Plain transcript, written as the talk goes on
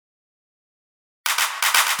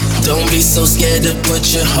Don't be so scared to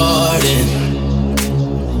put your heart in.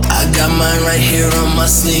 I got mine right here on my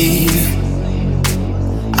sleeve.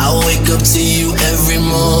 I wake up to you every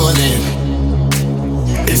morning.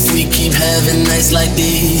 If we keep having nights like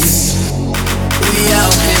these, we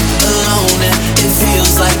out here alone and it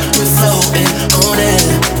feels like we're floating.